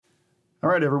All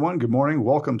right, everyone. Good morning.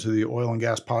 Welcome to the Oil and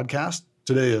Gas Podcast.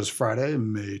 Today is Friday,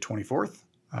 May 24th,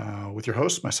 with your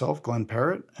host, myself, Glenn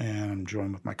Parrott, and I'm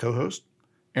joined with my co-host,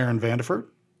 Aaron Vandeford.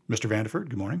 Mr. Vandeford,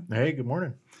 good morning. Hey, good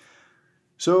morning.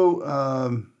 So,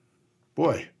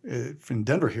 in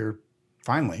Denver here,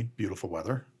 finally, beautiful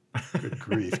weather. Good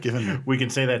grief, given We can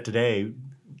say that today,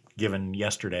 given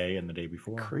yesterday and the day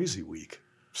before. crazy week.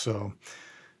 So,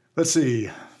 let's see.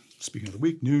 Speaking of the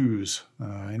week, news,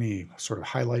 any sort of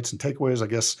highlights and takeaways, I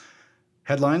guess,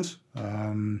 headlines.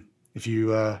 If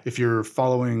you're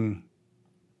following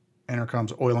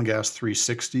Enercom's Oil and Gas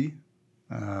 360,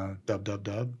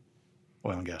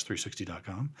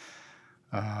 oilandgas360.com.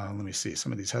 Let me see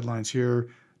some of these headlines here.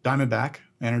 Diamondback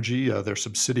Energy, their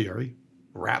subsidiary,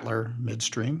 Rattler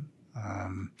Midstream,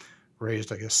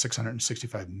 raised, I guess,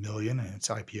 $665 million in its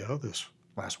IPO this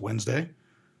last Wednesday.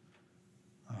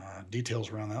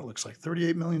 Details around that looks like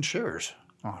 38 million shares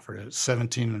offered at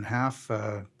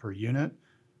 17.5 per unit.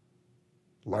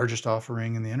 Largest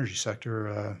offering in the energy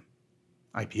sector,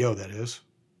 IPO that is,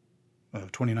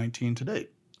 of 2019 to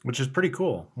date. Which is pretty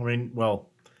cool. I mean, well,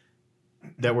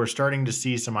 that we're starting to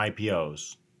see some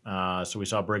IPOs. So we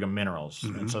saw Brigham Minerals.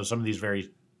 Mm-hmm. And so some of these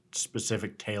very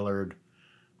specific, tailored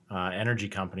energy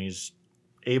companies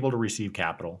able to receive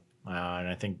capital. And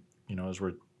I think, as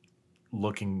we're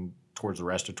looking towards the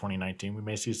rest of 2019, we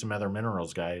may see some other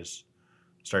minerals guys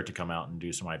start to come out and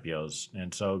do some IPOs.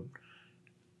 And so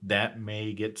that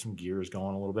may get some gears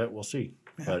going a little bit. We'll see.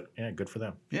 Yeah. But, yeah, good for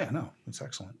them. Yeah, no, it's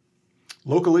excellent.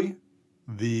 Locally,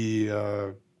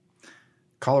 the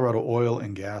Colorado Oil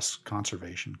and Gas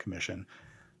Conservation Commission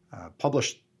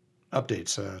published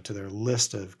updates to their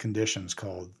list of conditions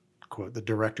called, quote, the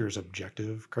Director's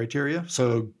Objective Criteria.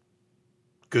 So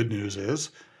good news is,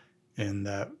 in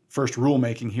that first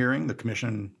rulemaking hearing, the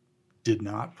commission did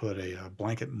not put a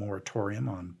blanket moratorium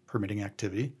on permitting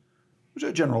activity, which is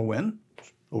a general win.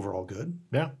 Overall good.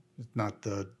 Yeah. Not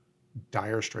the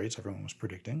dire straits everyone was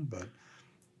predicting, but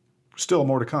still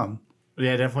more to come.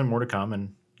 Yeah, definitely more to come.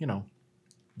 And,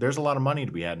 there's a lot of money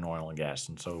to be had in oil and gas.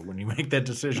 And so when you make that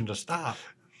decision to stop,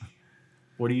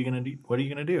 what are you going to do? What are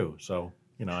you going to do? So,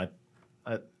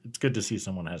 it's good to see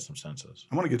someone has some senses.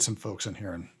 I want to get some folks in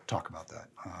here and talk about that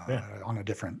on a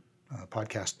different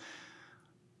podcast.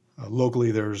 Locally,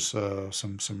 there's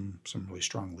some really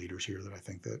strong leaders here that I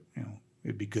think that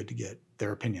it'd be good to get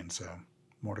their opinions. So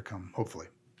more to come, hopefully.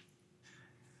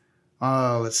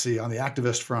 Let's see, on the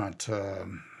activist front,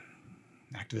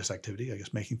 activist activity, I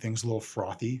guess, making things a little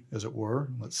frothy, as it were.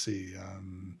 Let's see,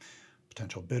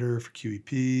 potential bidder for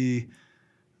QEP,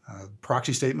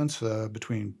 proxy statements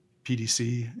between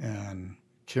PDC and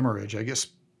Kimmeridge. I guess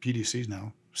PDC is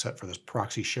now set for this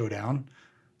proxy showdown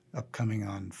upcoming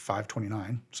on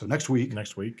 5/29. So next week.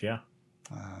 Next week, yeah.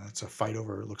 It's a fight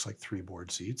over, it looks like 3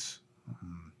 board seats.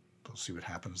 We'll see what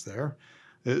happens there.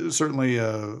 Certainly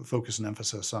focus and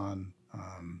emphasis on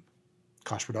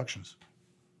cost reductions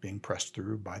being pressed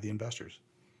through by the investors.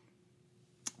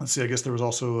 Let's see, I guess there was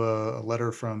also a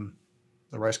letter from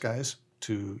the Rice guys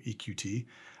to EQT.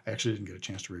 I actually didn't get a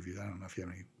chance to review that. I don't know if you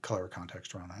have any color or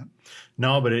context around that.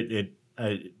 No, but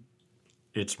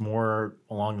it's more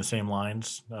along the same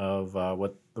lines of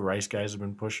what the Rice guys have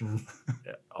been pushing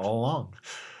all along.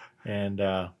 And,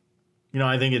 I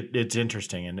think it's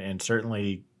interesting. And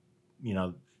certainly,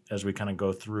 as we kind of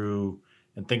go through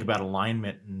and think about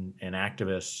alignment and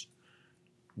activists,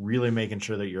 really making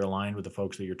sure that you're aligned with the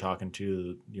folks that you're talking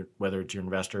to, whether it's your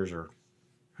investors or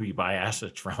who you buy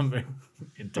assets from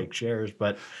and take shares.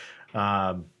 But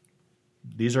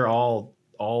these are all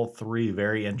 3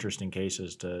 very interesting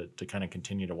cases to kind of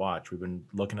continue to watch. We've been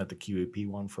looking at the QEP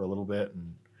one for a little bit,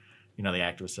 and the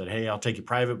activist said, "Hey, I'll take you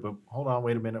private, but hold on,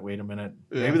 wait a minute. Yeah.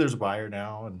 Maybe there's a buyer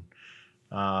now."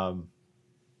 And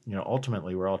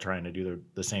ultimately, we're all trying to do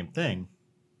the same thing,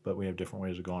 but we have different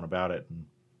ways of going about it, and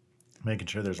making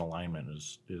sure there's alignment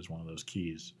is one of those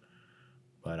keys.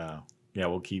 But yeah,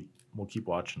 we'll keep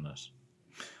watching this.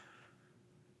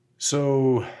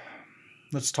 So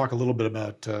let's talk a little bit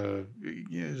about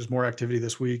there's more activity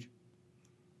this week.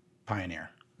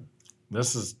 Pioneer.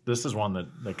 This is one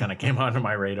that kind of came onto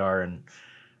my radar,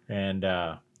 and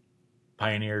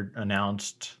Pioneer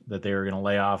announced that they were going to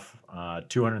lay off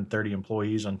 230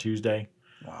 employees on Tuesday.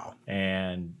 Wow.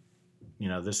 And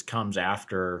this comes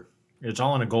after, it's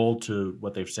all in a goal to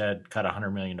what they've said, cut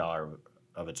 $100 million of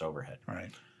its overhead. Right.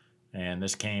 And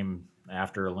this came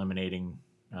after eliminating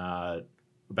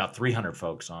about 300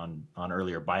 folks on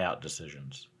earlier buyout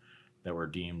decisions that were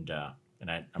deemed, and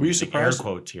I'm using air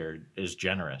quotes here, is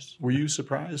generous. Were you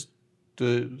surprised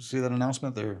to see that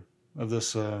announcement there of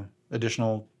this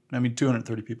additional,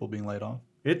 230 people being laid off?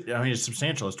 It's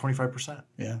substantial. It's 25%.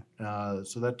 Yeah.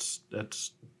 So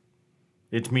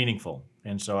it's meaningful.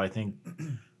 And so I think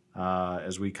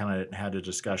as we kind of had a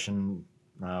discussion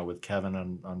with Kevin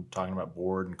on talking about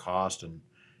board and cost, and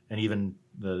even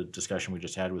the discussion we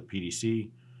just had with PDC,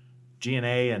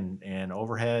 G&A and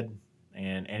overhead,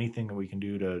 and anything that we can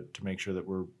do to make sure that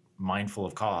we're mindful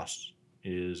of costs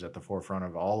is at the forefront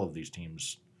of all of these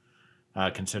teams'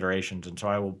 considerations. And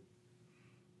so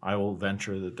I will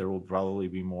venture that there will probably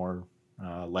be more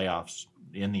layoffs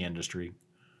in the industry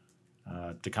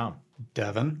to come.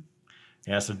 Devin?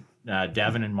 Yeah, so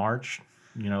Devin in March,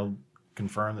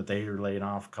 confirmed that they are laying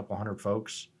off a couple hundred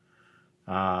folks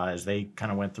as they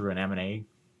kind of went through an M&A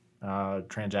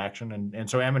transaction. And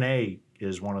so M&A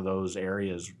is one of those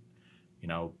areas,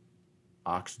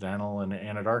 Occidental and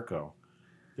Anadarko.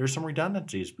 There's some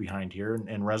redundancies behind here,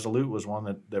 and Resolute was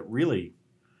one that really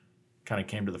kind of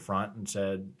came to the front and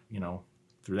said,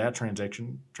 through that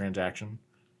transaction,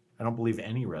 I don't believe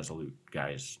any Resolute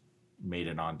guys made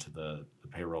it onto the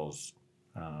payrolls.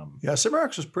 Yeah,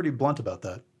 Cimarex was pretty blunt about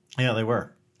that. Yeah, they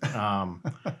were.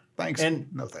 Thanks. And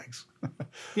no thanks.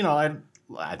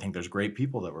 I think there's great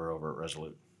people that were over at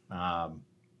Resolute. But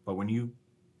when you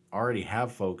already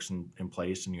have folks in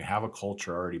place and you have a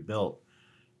culture already built,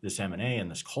 this M&A and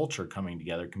this culture coming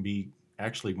together can be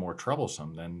actually more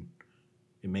troublesome than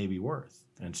it may be worth.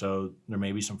 And so there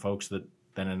may be some folks that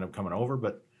then end up coming over,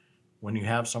 but when you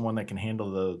have someone that can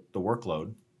handle the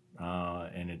workload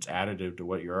and it's additive to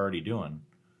what you're already doing,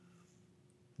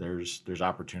 there's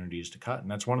opportunities to cut. And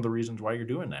that's one of the reasons why you're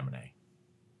doing M&A.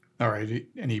 All right.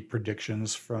 Any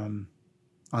predictions on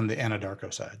the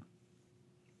Anadarko side?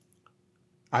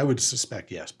 I would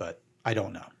suspect yes, but I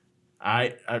don't know.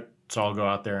 So I'll go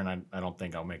out there, and I don't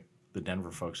think I'll make the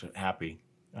Denver folks happy.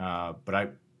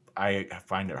 But I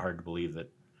find it hard to believe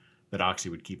that Oxy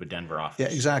would keep a Denver office.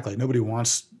 Yeah, exactly. Nobody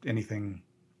wants anything,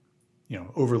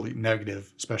 overly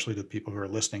negative, especially to the people who are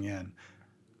listening in.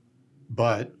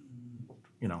 But,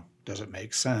 does it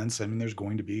make sense? I mean, there's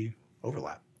going to be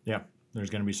overlap. Yeah,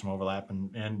 there's going to be some overlap,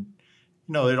 and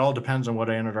it all depends on what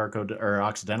Anadarko or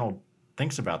Occidental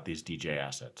thinks about these DJ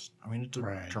assets. I mean, it's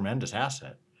a tremendous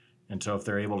asset. And so if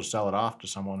they're able to sell it off to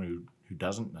someone who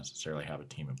doesn't necessarily have a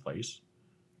team in place,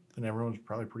 then everyone's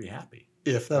probably pretty happy.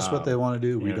 If that's what they want to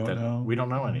do, we don't know. We don't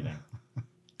know anything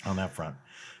on that front.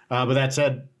 But that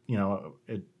said, I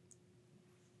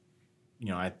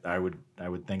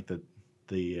would think that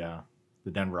the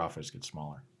Denver office gets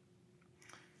smaller.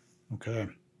 Okay.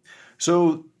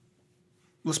 So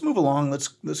let's move along.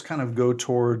 Let's kind of go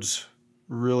towards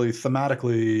really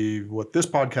thematically what this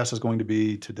podcast is going to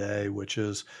be today, which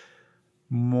is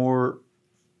more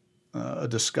a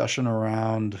discussion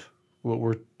around what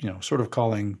we're sort of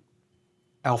calling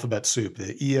alphabet soup: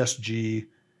 the ESG,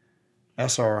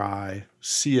 SRI,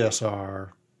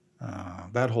 CSR,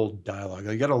 that whole dialogue.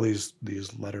 You got all these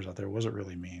letters out there. What does it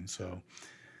really mean? So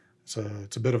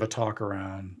it's a bit of a talk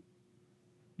around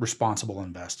responsible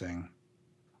investing,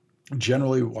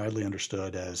 generally widely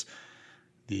understood as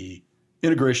the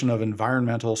integration of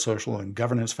environmental, social, and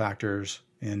governance factors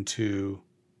into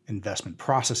investment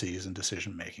processes and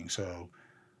decision making. So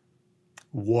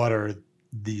what are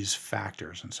these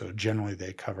factors? And so generally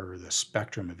they cover the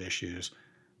spectrum of issues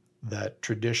that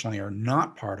traditionally are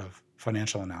not part of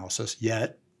financial analysis,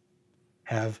 yet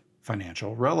have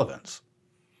financial relevance.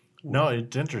 No,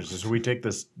 it's interesting. So we take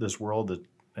this world that,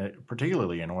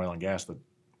 particularly in oil and gas, that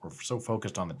we're so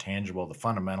focused on the tangible, the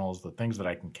fundamentals, the things that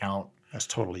I can count. That's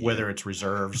totally whether it's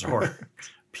reserves or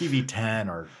PV10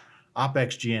 or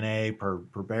OpEx G&A per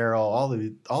barrel,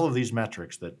 all of these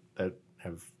metrics that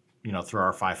have through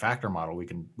our 5-factor model we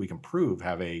can prove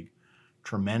have a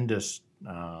tremendous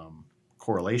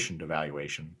correlation to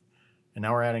valuation. And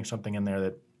now we're adding something in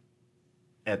there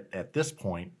that at this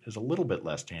point is a little bit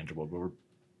less tangible, but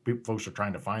folks are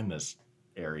trying to find this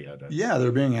area to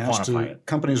they're being asked quantify it.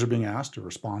 Companies are being asked to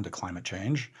respond to climate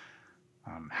change.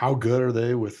 How good are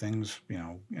they with things,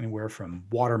 anywhere from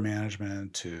water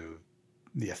management to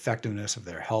the effectiveness of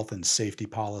their health and safety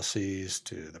policies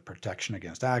to the protection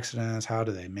against accidents? How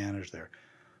do they manage their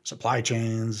supply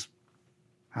chains?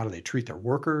 How do they treat their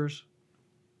workers?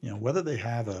 Whether they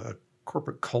have a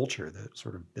corporate culture that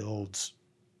sort of builds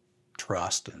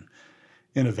trust and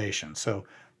innovation. So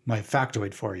my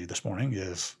factoid for you this morning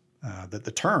is that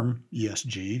the term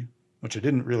ESG, which I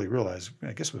didn't really realize,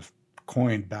 I guess was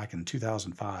coined back in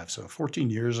 2005. So 14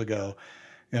 years ago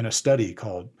in a study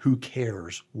called Who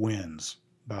Cares Wins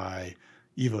by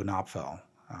Ivo Knopfel.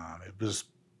 It was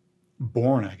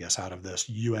born, I guess, out of this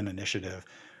UN initiative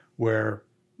where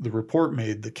the report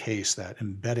made the case that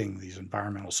embedding these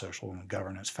environmental, social, and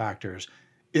governance factors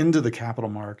into the capital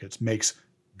markets makes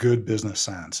good business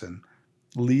sense and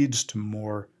leads to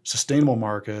more sustainable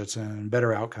markets and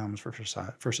better outcomes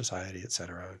for society, et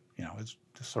cetera. It's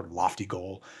this sort of lofty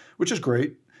goal, which is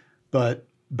great. But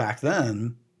back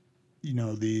then,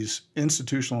 these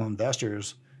institutional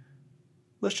investors,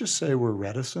 let's just say, were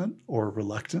reticent or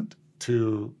reluctant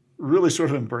to really sort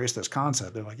of embrace this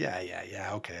concept. They're like,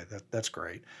 yeah, okay, that's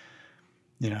great.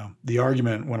 The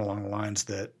argument went along the lines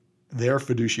that their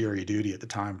fiduciary duty at the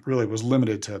time really was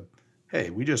limited to, hey,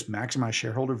 we just maximize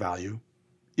shareholder value,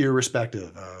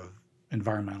 irrespective of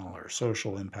environmental or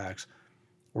social impacts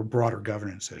or broader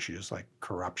governance issues like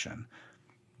corruption.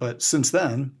 But since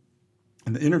then,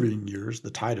 in the intervening years, the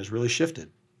tide has really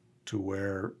shifted to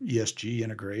where ESG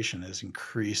integration is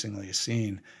increasingly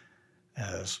seen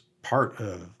as part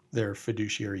of their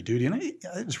fiduciary duty. And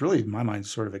it's really, in my mind,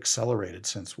 sort of accelerated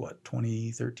since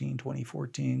 2013,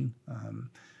 2014.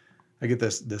 I get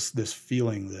this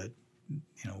feeling that,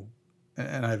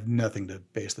 and I have nothing to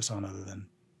base this on other than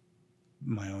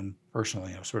my own personal,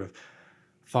 sort of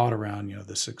thought around,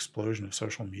 this explosion of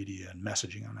social media and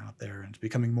messaging on out there. And it's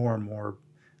becoming more and more,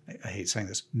 I hate saying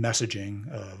this, messaging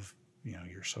of,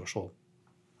 your social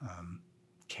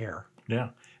care. Yeah.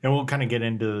 And we'll kind of get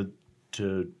into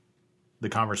the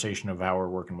conversation of how we're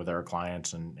working with our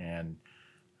clients and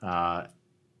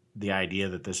the idea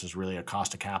that this is really a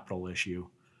cost of capital issue.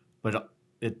 But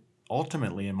it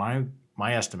ultimately, in my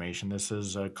estimation, this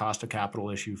is a cost of capital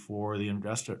issue for the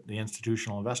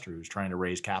institutional investor who's trying to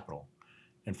raise capital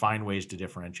and find ways to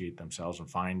differentiate themselves and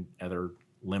find other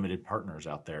limited partners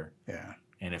out there. Yeah.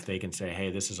 And if they can say, hey,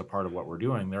 this is a part of what we're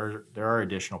doing, there are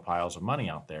additional piles of money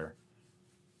out there.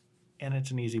 And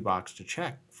it's an easy box to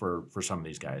check for some of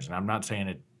these guys. And I'm not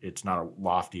saying it's not a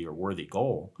lofty or worthy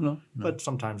goal, no. But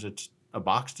sometimes it's a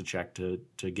box to check to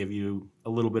give you a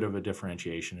little bit of a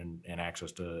differentiation and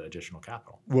access to additional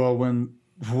capital. Well, when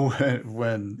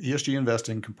ESG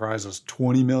investing comprises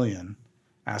 20 million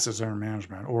assets under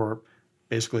management, or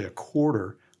basically a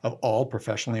quarter of all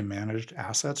professionally managed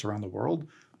assets around the world,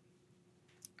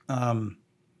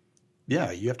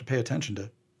 you have to pay attention to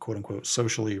quote unquote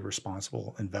socially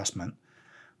responsible investment,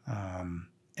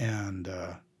 and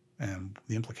the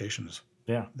implications.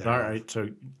 Yeah. All right. So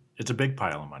it's a big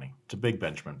pile of money. It's a big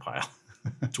Benjamin pile.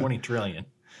 20 trillion.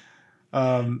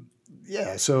 So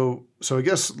I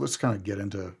guess let's kind of get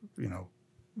into,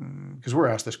 because we're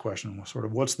asked this question, sort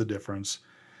of what's the difference?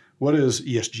 What is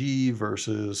ESG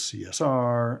versus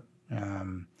CSR?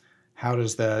 How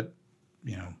does that,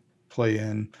 play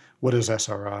in? What is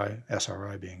SRI?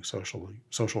 SRI being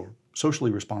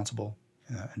socially responsible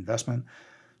investment.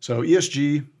 So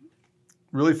ESG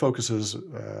really focuses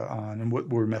on, and what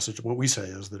we say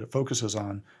is that it focuses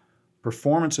on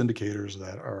performance indicators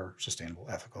that are sustainable,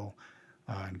 ethical,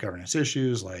 and governance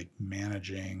issues like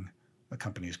managing the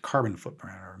company's carbon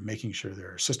footprint or making sure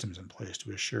there are systems in place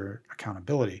to assure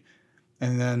accountability.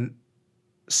 And then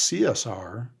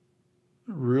CSR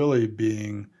really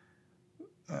being,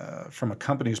 from a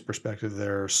company's perspective,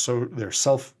 their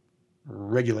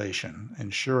self-regulation,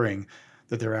 ensuring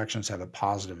that their actions have a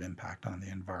positive impact on the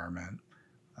environment,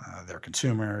 their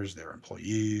consumers, their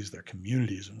employees, their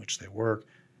communities in which they work,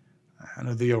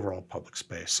 and the overall public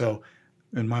space. So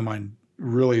in my mind,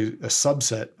 really a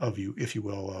subset of if you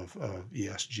will, of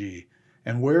ESG.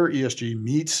 And where ESG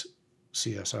meets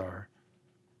CSR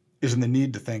is in the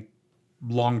need to think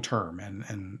long-term.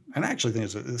 And I actually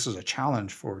think this is a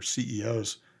challenge for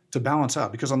CEOs to balance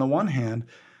out, because on the one hand,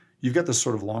 you've got this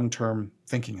sort of long-term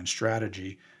thinking and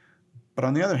strategy, but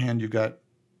on the other hand, you've got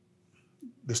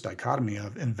this dichotomy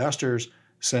of investors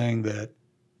saying that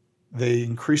they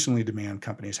increasingly demand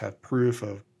companies have proof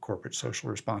of corporate social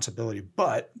responsibility,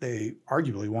 but they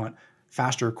arguably want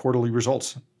faster quarterly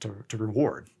results to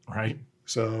reward. Right.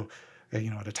 So,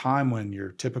 at a time when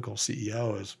your typical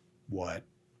CEO is what,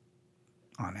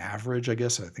 on average, I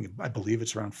believe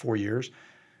it's around 4 years,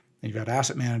 and you've got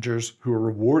asset managers who are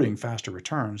rewarding faster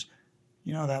returns,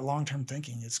 that long-term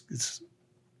thinking, it's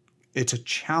a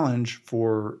challenge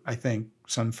for, I think,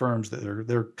 some firms that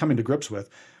they're coming to grips with,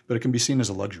 but it can be seen as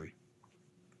a luxury,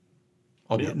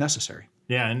 albeit necessary.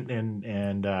 Yeah,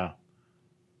 and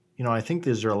I think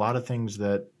there are a lot of things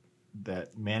that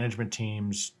management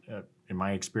teams, in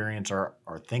my experience, are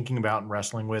thinking about and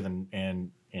wrestling with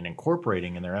and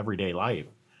incorporating in their everyday life.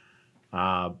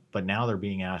 But now they're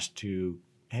being asked to,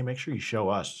 hey, make sure you show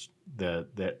us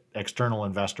the external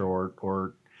investor,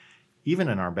 or even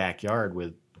in our backyard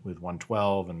with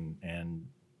 112 and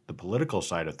the political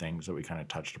side of things that we kind of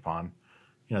touched upon.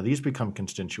 These become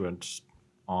constituents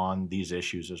on these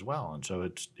issues as well. And so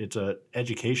it's a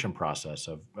education process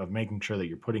of making sure that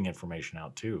you're putting information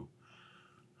out too.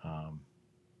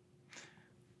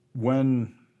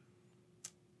 When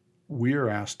we are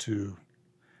asked to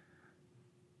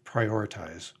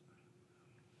prioritize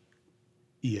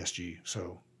ESG,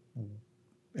 so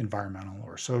environmental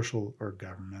or social or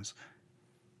governance,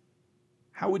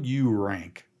 how would you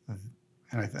rank,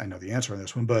 and I know the answer on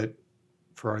this one, but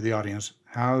for the audience,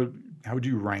 how would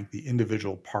you rank the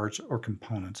individual parts or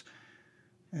components,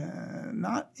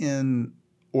 not in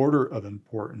order of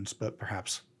importance, but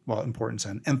perhaps, well, importance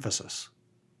and emphasis,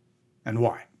 and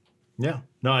why? Yeah,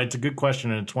 no, it's a good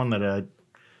question, and it's one that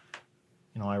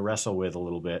I wrestle with a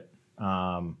little bit.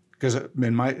 Because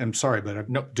I'm sorry, but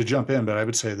Nope. to jump in, but I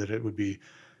would say that it would be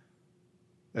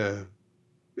at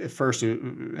first,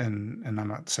 and I'm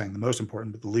not saying the most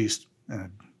important, but the least.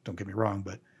 Don't get me wrong,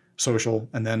 but social,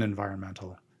 and then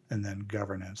environmental, and then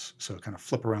governance. So kind of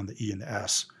flip around the E and the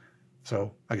S.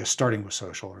 So I guess starting with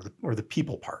social or the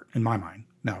people part in my mind.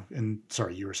 Now, and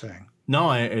sorry, you were saying.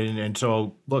 No, and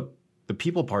so look, the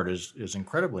people part is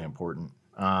incredibly important.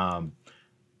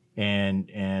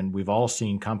 And we've all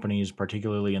seen companies,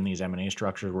 particularly in these M&A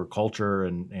structures, where culture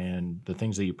and the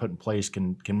things that you put in place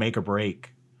can make or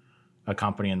break a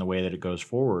company in the way that it goes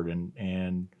forward.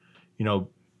 And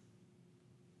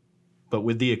but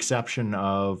with the exception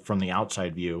of, from the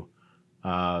outside view,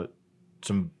 a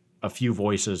few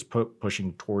voices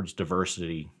pushing towards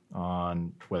diversity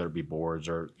on whether it be boards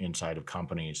or inside of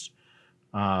companies,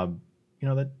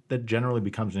 that generally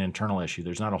becomes an internal issue.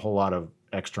 There's not a whole lot of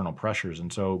external pressures.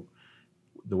 And so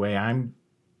the way I'm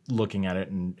looking at it,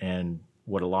 and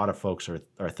what a lot of folks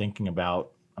are thinking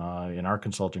about in our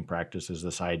consulting practice, is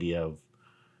this idea of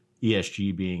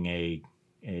ESG being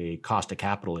a cost of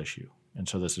capital issue. And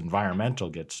so this environmental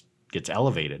gets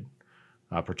elevated,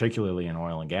 particularly in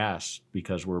oil and gas,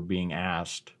 because we're being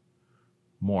asked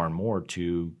more and more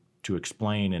to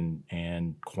explain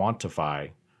and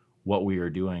quantify what we are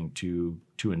doing to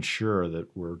ensure that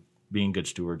we're being good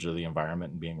stewards of the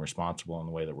environment and being responsible in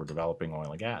the way that we're developing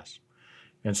oil and gas.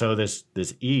 And so this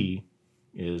E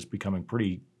is becoming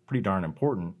pretty darn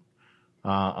important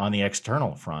on the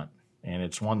external front, and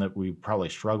it's one that we probably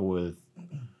struggle with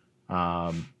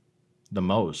the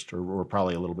most, or we're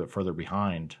probably a little bit further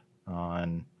behind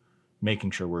on making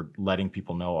sure we're letting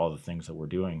people know all the things that we're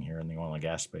doing here in the oil and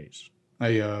gas space.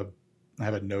 I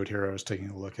have a note here I was taking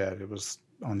a look at. It was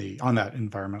on that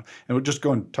environment, and we're just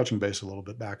touching base a little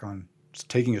bit back on just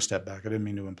taking a step back. I didn't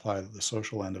mean to imply that the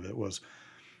social end of it was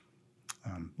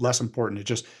less important.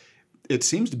 It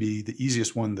seems to be the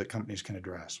easiest one that companies can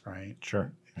address, right?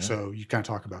 Sure. Yeah. So you kind of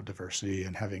talk about diversity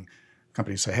and having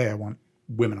companies say, "Hey, I want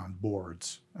women on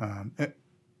boards."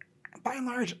 By and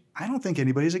large, I don't think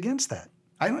anybody's against that.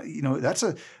 I don't, that's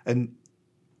I don't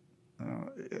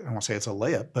want to say it's a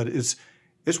layup, but it's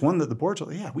one that the boards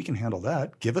are, yeah, we can handle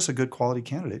that. Give us a good quality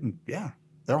candidate, and yeah,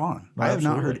 they're on. No, I have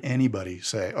not absolutely. heard anybody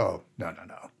say, "Oh, no,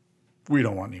 we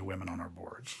don't want any women on our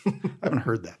boards." I haven't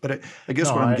heard that. But I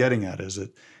guess what I'm getting at is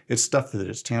that it's stuff that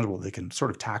it's tangible. They can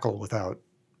sort of tackle without,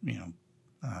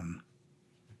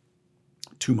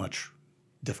 too much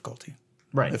difficulty.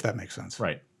 Right. If that makes sense.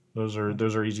 Right. Those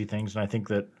are easy things. And I think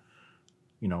that,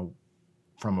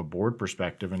 from a board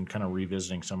perspective, and kind of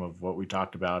revisiting some of what we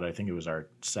talked about, I think it was our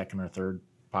second or third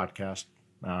podcast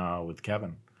with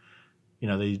Kevin,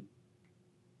 the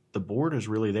board is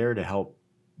really there to help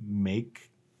make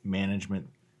management,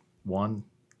 one,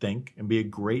 think and be a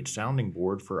great sounding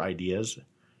board for ideas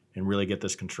and really get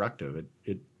this constructive.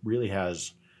 It really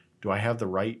has, do I have the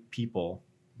right people,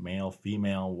 male,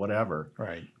 female, whatever,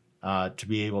 right, to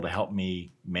be able to help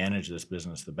me manage this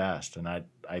business the best? And I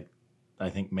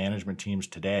think management teams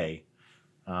today,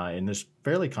 in this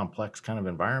fairly complex kind of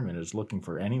environment, is looking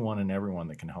for anyone and everyone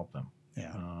that can help them.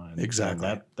 Yeah, exactly.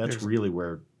 And that's really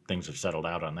where things have settled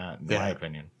out on that, in my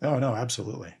opinion. Oh, no,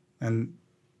 absolutely. And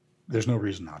there's no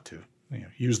reason not to.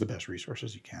 Use the best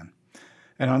resources you can.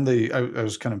 And I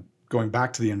was kind of going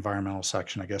back to the environmental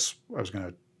section. I guess I was going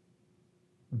to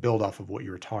build off of what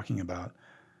you were talking about,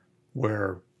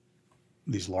 where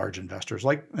these large investors,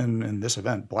 like in this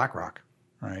event, BlackRock,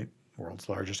 right, world's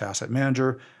largest asset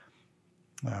manager,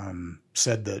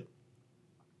 said that,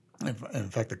 in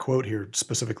fact, the quote here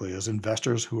specifically is,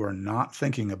 investors who are not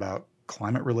thinking about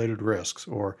climate-related risks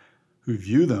or who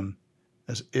view them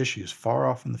as issues far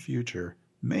off in the future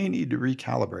may need to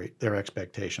recalibrate their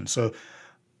expectations. So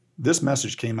this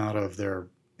message came out of their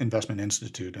Investment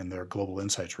Institute and their Global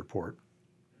Insights report.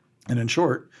 And in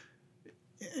short,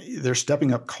 they're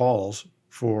stepping up calls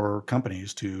for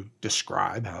companies to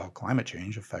describe how climate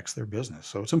change affects their business.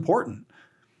 So it's important.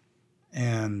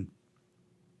 And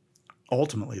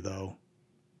ultimately, though,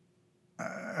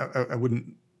 I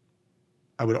would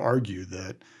argue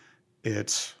that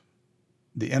it's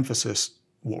the emphasis,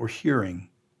 what we're hearing,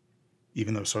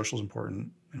 even though social is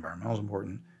important, environmental is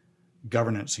important,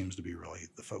 governance seems to be really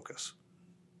the focus,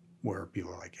 where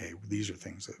people are like, hey, these are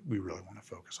things that we really want to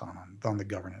focus on the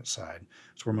governance side.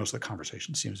 It's where most of the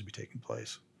conversation seems to be taking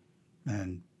place.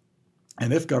 And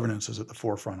if governance is at the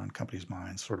forefront on companies'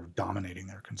 minds, sort of dominating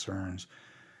their concerns,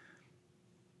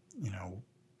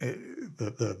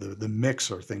 the mix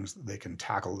are things that they can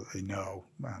tackle that they know.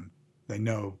 They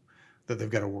know that they've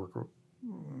got to work,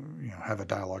 have a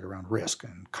dialogue around risk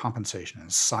and compensation and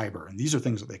cyber. And these are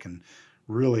things that they can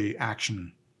really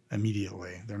action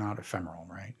immediately. They're not ephemeral,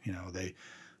 right?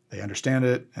 They understand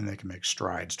it and they can make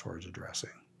strides towards addressing.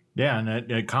 Yeah,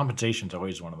 and compensation is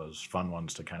always one of those fun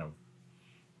ones to kind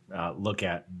of look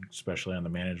at, especially on the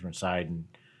management side. And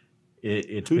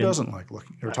who doesn't like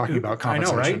looking or talking about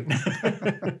compensation?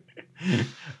 I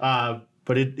know, right?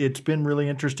 But it's been really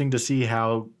interesting to see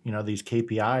how these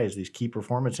KPIs, these key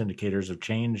performance indicators, have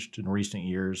changed in recent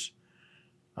years,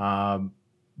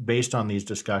 based on these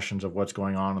discussions of what's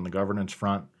going on the governance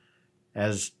front,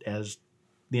 as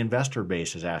the investor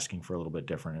base is asking for a little bit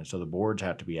different, and so the boards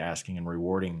have to be asking and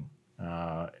rewarding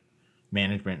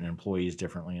management and employees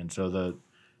differently, and so the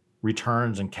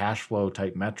returns and cash flow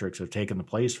type metrics have taken the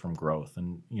place from growth.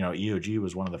 And EOG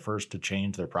was one of the first to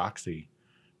change their proxy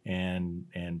and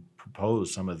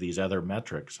propose some of these other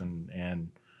metrics. And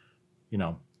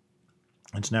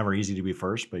it's never easy to be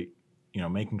first, but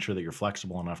making sure that you're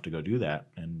flexible enough to go do that.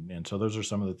 And so those are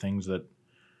some of the things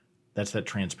that's that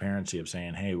transparency of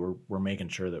saying, hey, we're making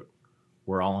sure that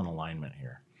we're all in alignment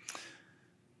here.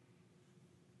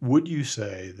 Would you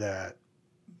say that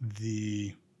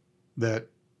that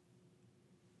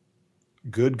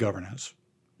good governance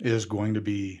is going to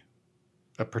be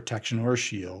a protection or a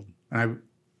shield? And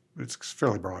it's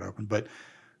fairly broad open, but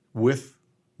with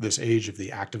this age of the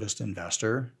activist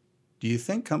investor, do you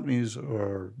think companies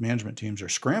or management teams are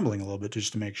scrambling a little bit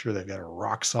just to make sure they've got a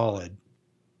rock solid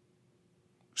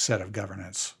set of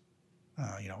governance,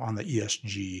 on the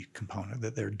ESG component,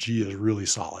 that their G is really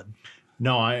solid?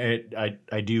 No,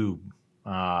 I do.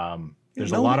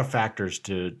 There's a lot of factors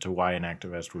to why an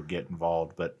activist would get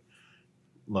involved, but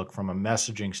look, from a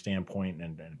messaging standpoint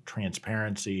and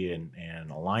transparency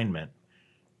and alignment,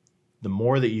 the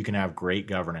more that you can have great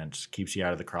governance keeps you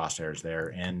out of the crosshairs there,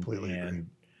 and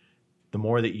the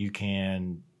more that you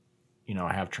can,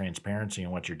 have transparency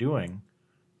in what you're doing,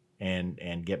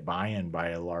 and get buy-in by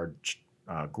a large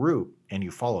group, and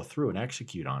you follow through and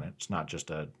execute on it. It's not just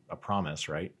a promise,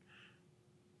 right?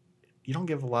 You don't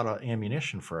give a lot of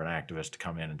ammunition for an activist to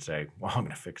come in and say, well, I'm going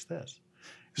to fix this.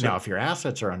 So, now, if your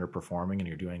assets are underperforming and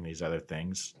you're doing these other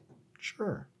things,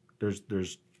 sure,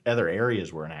 there's other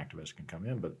areas where an activist can come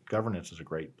in, but governance is a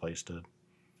great place to,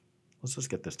 let's just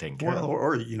get this taken care of.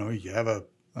 Or you have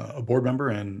a board member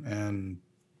and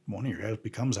one of your guys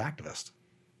becomes activist.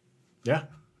 Yeah,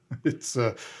 it's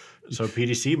so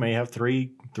PDC may have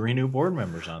three new board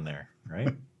members on there,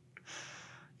 right?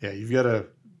 Yeah, you've got to,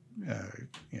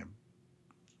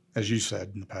 as you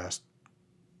said in the past,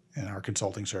 in our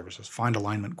consulting services, find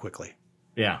alignment quickly.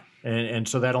 Yeah, and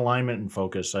so that alignment and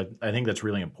focus, I think that's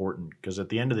really important, because at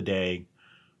the end of the day,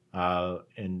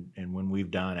 and when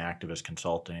we've done activist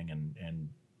consulting and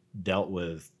dealt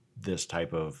with this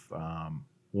type of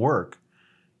work,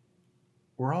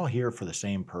 we're all here for the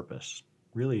same purpose,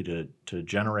 really to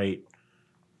generate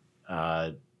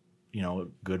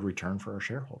good return for our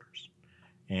shareholders.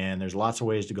 And there's lots of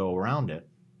ways to go around it,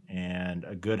 and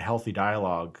a good, healthy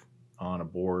dialogue on a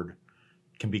board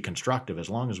can be constructive as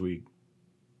long as we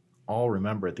all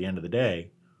remember at the end of the day,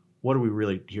 what are we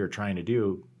really here trying to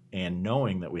do, and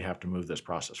knowing that we have to move this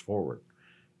process forward.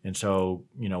 And so,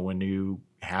 when you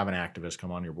have an activist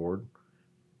come on your board,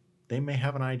 they may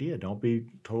have an idea. Don't be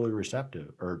totally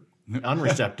receptive or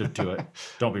unreceptive to it.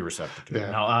 Don't be receptive to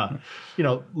it. Now,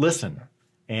 listen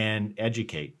and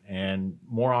educate. And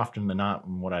more often than not,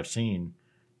 what I've seen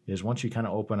is once you kind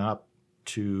of open up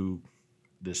to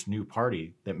this new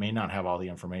party that may not have all the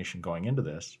information going into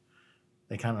this,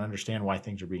 they kind of understand why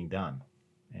things are being done.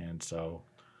 And so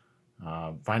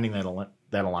finding that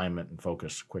alignment and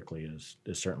focus quickly is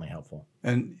certainly helpful.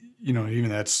 And, even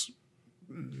that's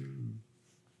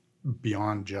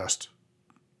beyond just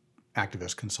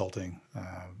activist consulting.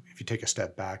 If you take a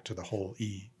step back to the whole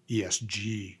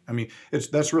ESG, I mean,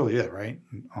 that's really it, right?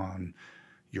 On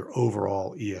your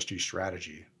overall ESG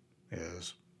strategy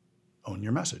is own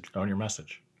your message. Own your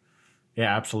message.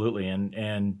 Yeah, absolutely.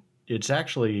 And it's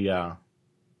actually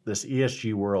this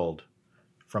ESG world,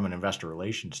 from an investor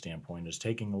relations standpoint, is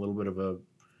taking a little bit of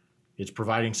it's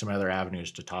providing some other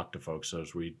avenues to talk to folks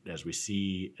as we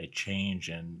see a change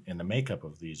in the makeup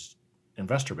of these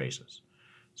investor bases.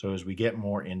 So as we get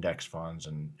more index funds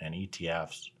and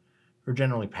ETFs, or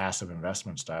generally passive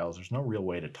investment styles, there's no real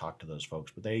way to talk to those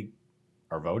folks, but they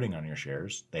are voting on your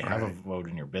shares. They have a Right. vote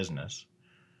in your business,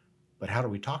 but how do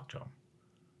we talk to them?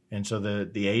 And so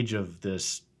the age of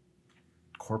this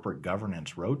corporate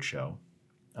governance roadshow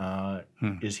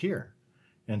is here.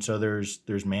 And so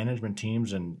there's management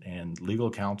teams and legal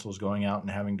counsels going out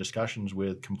and having discussions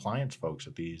with compliance folks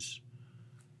at these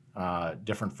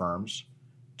different firms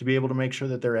to be able to make sure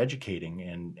that they're educating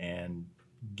and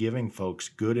giving folks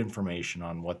good information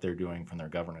on what they're doing from their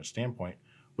governance standpoint,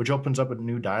 which opens up a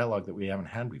new dialogue that we haven't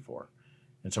had before.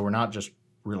 And so we're not just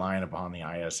relying upon the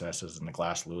ISSs and the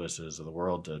Glass Lewises of the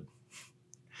world to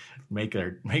make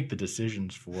the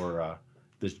decisions for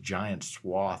this giant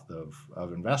swath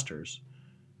of investors.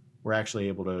 We're actually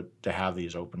able to have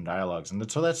these open dialogues.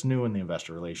 And so that's new in the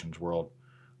investor relations world,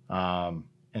 and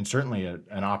certainly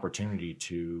an opportunity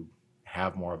to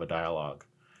have more of a dialogue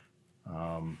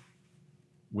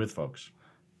with folks.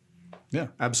 Yeah,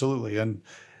 absolutely. And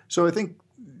so I think,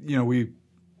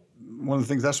 one of the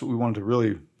things, that's what we wanted to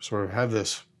really sort of have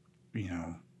this,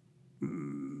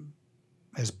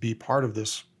 as be part of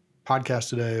this podcast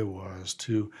today, was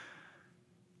to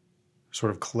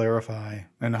sort of clarify,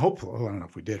 and hopefully, I don't know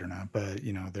if we did or not, but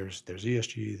there's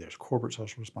ESG, there's corporate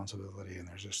social responsibility, and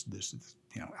there's just this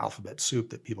alphabet soup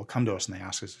that people come to us and they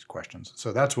ask us these questions.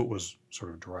 So that's what was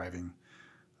sort of driving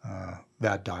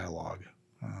that dialogue,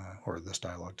 or this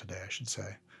dialogue today, I should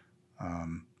say.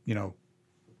 I'm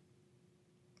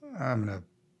going to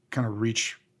kind of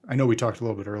reach. I know we talked a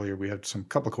little bit earlier. We had some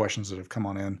couple of questions that have come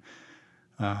on in,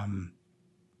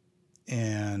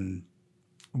 and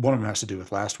one of them has to do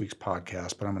with last week's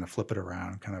podcast, but I'm going to flip it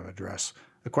around and kind of address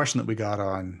the question that we got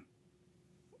on,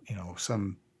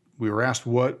 we were asked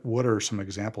what are some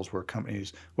examples where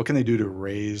companies, what can they do to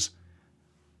raise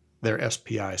their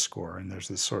SPI score? And there's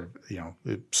this sort of,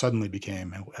 it suddenly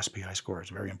became, SPI score is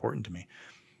very important to me.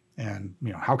 And,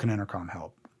 how can Intercom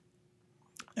help?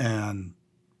 And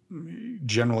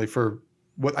generally, for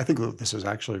what I think this is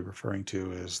actually referring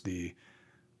to is the,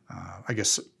 I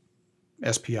guess,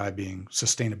 SPI being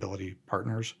sustainability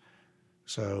partners.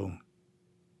 So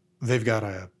they've got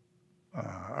a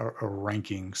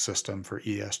ranking system for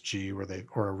ESG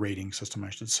or a rating system, I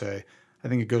should say. I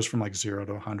think it goes from like 0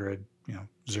 to 100.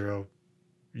 0,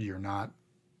 you're not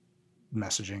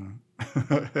messaging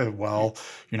well,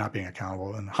 you're not being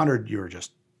accountable, and 100, you're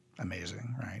just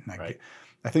amazing, right? And Right.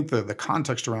 I think the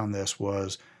context around this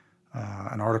was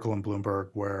an article in Bloomberg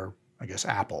where I guess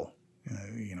Apple,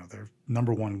 their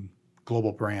number one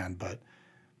global brand, but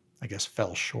I guess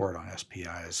fell short on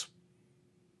SPI's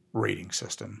rating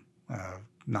system,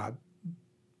 not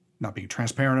being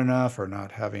transparent enough or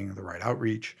not having the right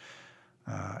outreach,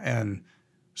 and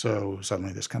so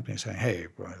suddenly this company is saying, "Hey,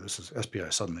 this is SPI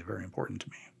is suddenly very important to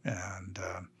me, and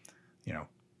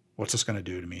what's this going to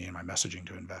do to me and my messaging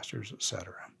to investors, et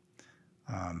cetera."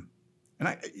 And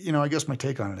I guess my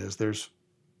take on it is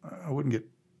I wouldn't get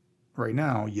right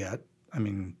now yet,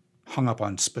 hung up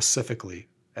on specifically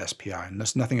SPI, and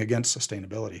that's nothing against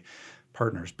sustainability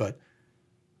partners, but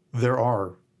there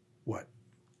are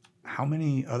how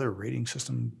many other rating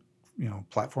system,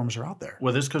 platforms are out there?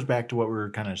 Well, this goes back to what we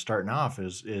were kind of starting off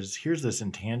is here's this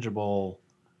intangible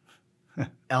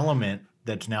element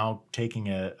that's now taking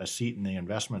a seat in the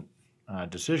investment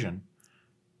decision,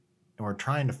 and we're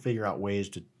trying to figure out ways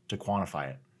to quantify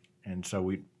it. And so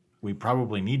we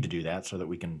probably need to do that so that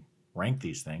we can rank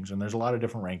these things. And there's a lot of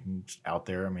different rankings out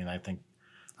there. I think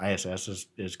ISS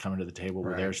is coming to the table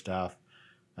with their stuff,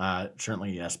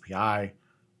 certainly SPI,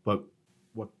 but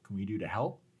what can we do to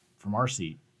help from our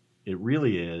seat? It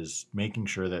really is making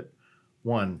sure that,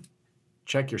 one,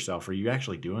 check yourself. Are you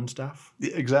actually doing stuff?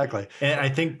 Exactly. And I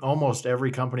think almost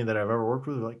every company that I've ever worked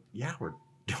with are like, yeah, we're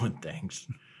doing things.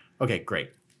 Okay,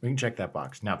 great. We can check that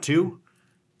box. Now, 2,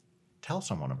 tell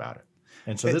someone about it.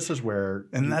 And so this is where...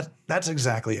 And that's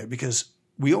exactly it, because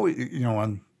we always,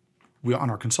 on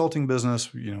our consulting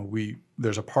business,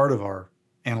 there's a part of our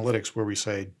analytics where we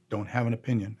say, don't have an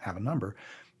opinion, have a number.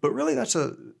 But really that's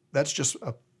just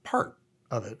a part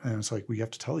of it. And it's like, we have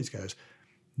to tell these guys,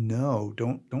 no,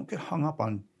 don't get hung up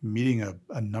on meeting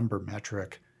a number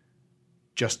metric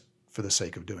just for the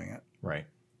sake of doing it. Right.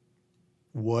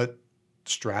 What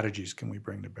strategies can we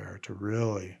bring to bear to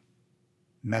really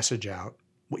message out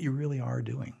what you really are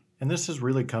doing? And this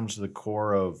really comes to the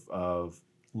core of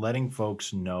letting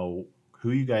folks know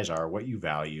who you guys are, what you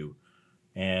value,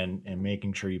 and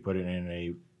making sure you put it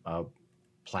in a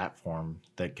platform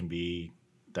that can be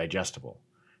digestible.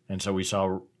 And so we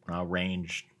saw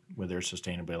Range with their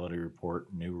sustainability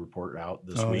report, new report out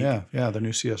this Oh week. yeah, the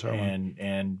new CSR one.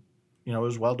 And it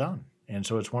was well done. And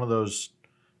so it's one of those.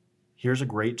 Here's a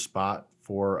great spot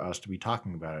for us to be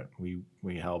talking about it.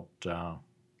 We helped a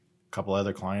couple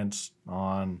other clients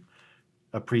on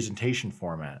a presentation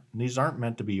format. And these aren't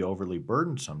meant to be overly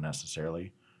burdensome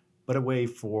necessarily, but a way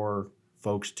for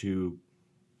folks to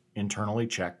internally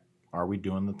check, are we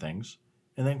doing the things,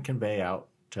 and then convey out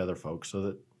to other folks so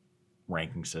that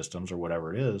ranking systems or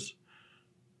whatever it is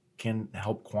can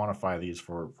help quantify these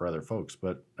for other folks.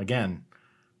 But again,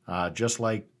 just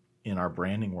like in our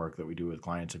branding work that we do with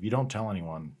clients, if you don't tell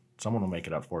anyone, someone will make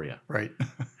it up for you. Right.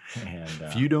 And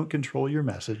if you don't control your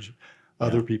message,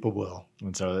 other people will.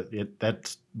 And so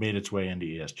that's made its way into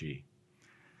ESG.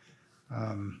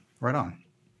 Right on.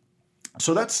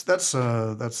 So that's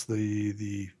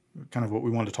the kind of what we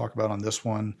wanted to talk about on this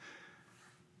one.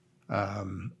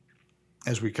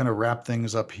 As we kind of wrap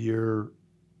things up here,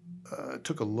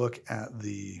 took a look at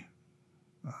the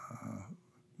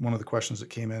one of the questions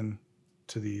that came in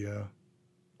to the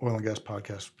Oil and Gas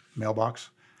Podcast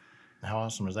mailbox. How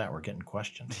awesome is that? We're getting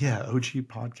questions. Yeah,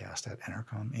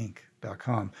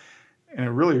 ogpodcast@entercominc.com. And it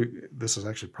really, this is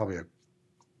actually probably a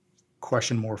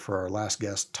question more for our last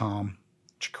guest, Tom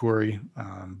Chikuri.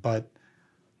 But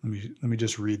let me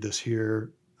just read this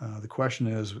here. The question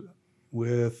is,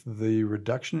 with the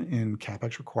reduction in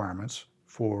CapEx requirements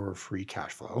for free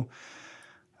cash flow,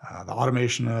 the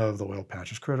automation of the oil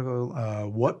patch is critical.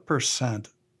 What percent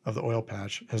of the oil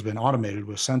patch has been automated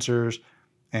with sensors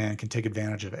and can take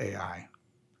advantage of AI?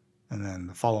 And then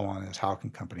the follow-on is, how can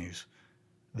companies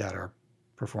that are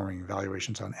performing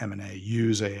evaluations on M&A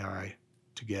use AI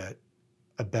to get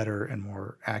a better and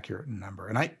more accurate number?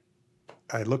 And I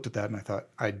looked at that and I thought,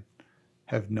 I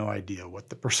have no idea what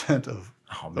the percent of.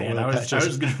 Oh man, I was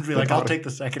going to be like, I'll take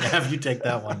the second half, you take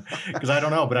that one, because I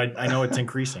don't know, but I know it's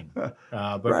increasing. But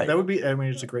right. That would be, I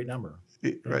mean, it's a great number.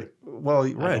 Right. Well,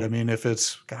 right. I mean, if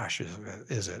it's, gosh,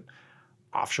 is it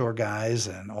offshore guys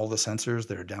and all the sensors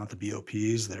that are down at the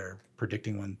BOPs that are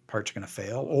predicting when parts are going to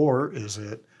fail? Or is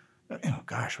it,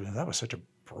 gosh, that was such a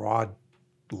broad,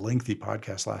 lengthy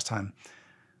podcast last time.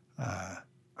 I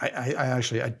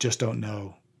just don't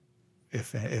know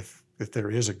if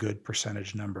there is a good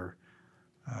percentage number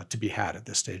to be had at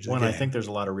this stage of the game. I think there's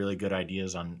a lot of really good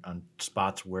ideas on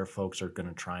spots where folks are going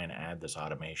to try and add this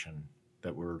automation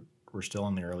that we're still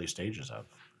in the early stages of,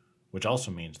 which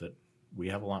also means that we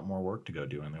have a lot more work to go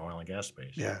do in the oil and gas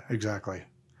space. Yeah, exactly.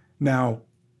 Now,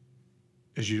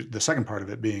 the second part of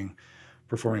it being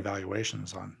performing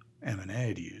evaluations on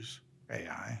M&A to use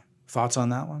AI. Thoughts on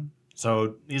that one?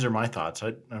 So these are my thoughts.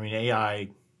 I mean, AI,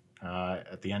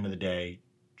 at the end of the day,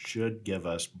 should give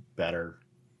us better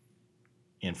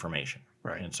information.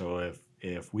 Right. And so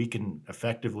if we can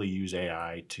effectively use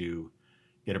AI to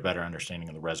get a better understanding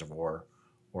of the reservoir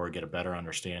or get a better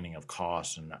understanding of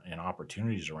costs and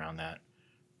opportunities around that,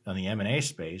 on the M&A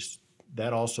space,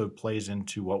 that also plays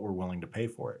into what we're willing to pay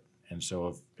for it. And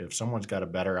so if someone's got a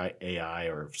better AI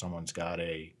or if someone's got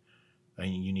a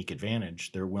unique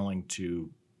advantage, they're willing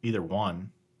to either,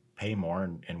 one, pay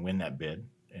more and win that bid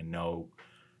and know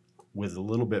with a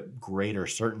little bit greater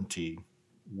certainty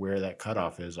where that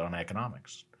cutoff is on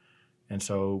economics. And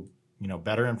so,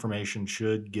 better information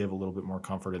should give a little bit more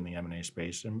comfort in the M&A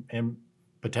space and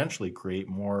potentially create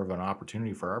more of an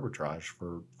opportunity for arbitrage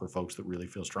for folks that really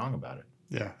feel strong about it.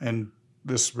 Yeah, and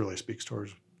this really speaks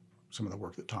towards some of the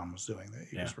work that Tom was doing that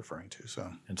he was referring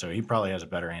to. And so he probably has a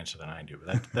better answer than I do,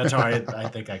 but that's how I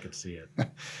think I could see it.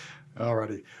 All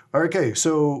righty. Okay,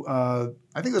 so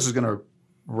I think this is going to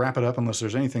wrap it up unless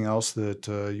there's anything else that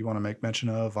you want to make mention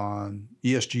of on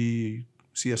ESG,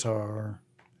 CSR,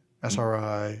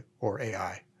 SRI, or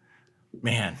AI.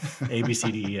 Man, A, B,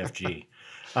 C, D, E, F, G.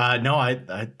 No, I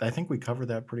think we covered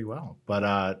that pretty well. But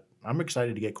I'm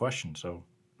excited to get questions, so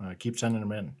keep sending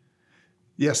them in.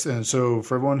 Yes, and so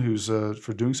for everyone who's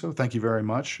for doing so, thank you very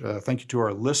much. Thank you to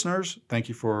our listeners. Thank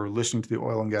you for listening to the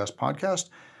Oil and Gas Podcast.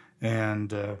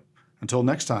 And until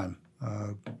next time,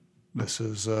 this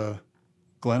is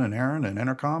Glenn and Aaron and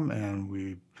Intercom, and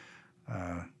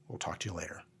we'll talk to you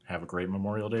later. Have a great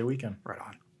Memorial Day weekend. Right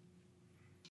on.